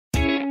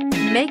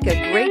Make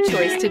a great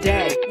choice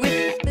today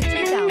with the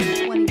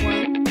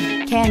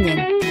 2021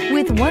 Canyon.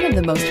 With one of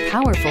the most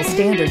powerful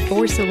standard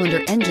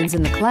 4-cylinder engines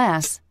in the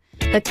class,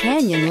 the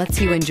Canyon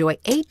lets you enjoy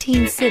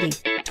 18 city,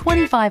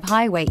 25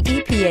 highway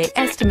EPA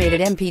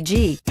estimated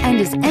MPG, and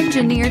is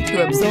engineered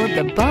to absorb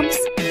the bumps,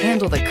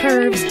 handle the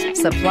curves,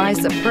 supply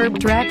superb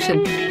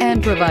traction,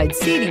 and provide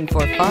seating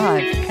for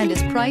 5, and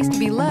is priced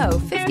below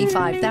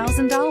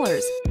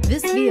 $55,000.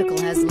 This vehicle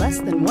has less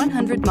than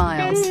 100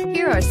 miles.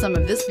 Here are some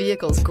of this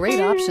vehicle's great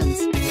options: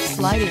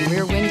 sliding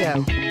rear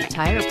window,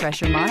 tire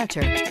pressure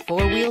monitor,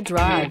 4-wheel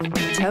drive,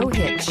 tow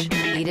hitch,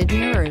 heated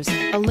mirrors,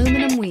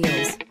 aluminum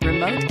wheels,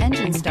 remote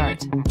engine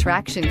start,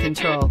 traction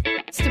control,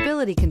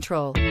 stability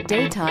control,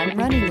 daytime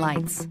running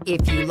lights.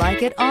 If you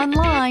like it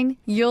online,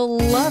 you'll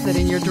love it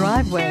in your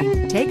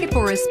driveway. Take it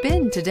for a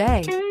spin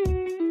today.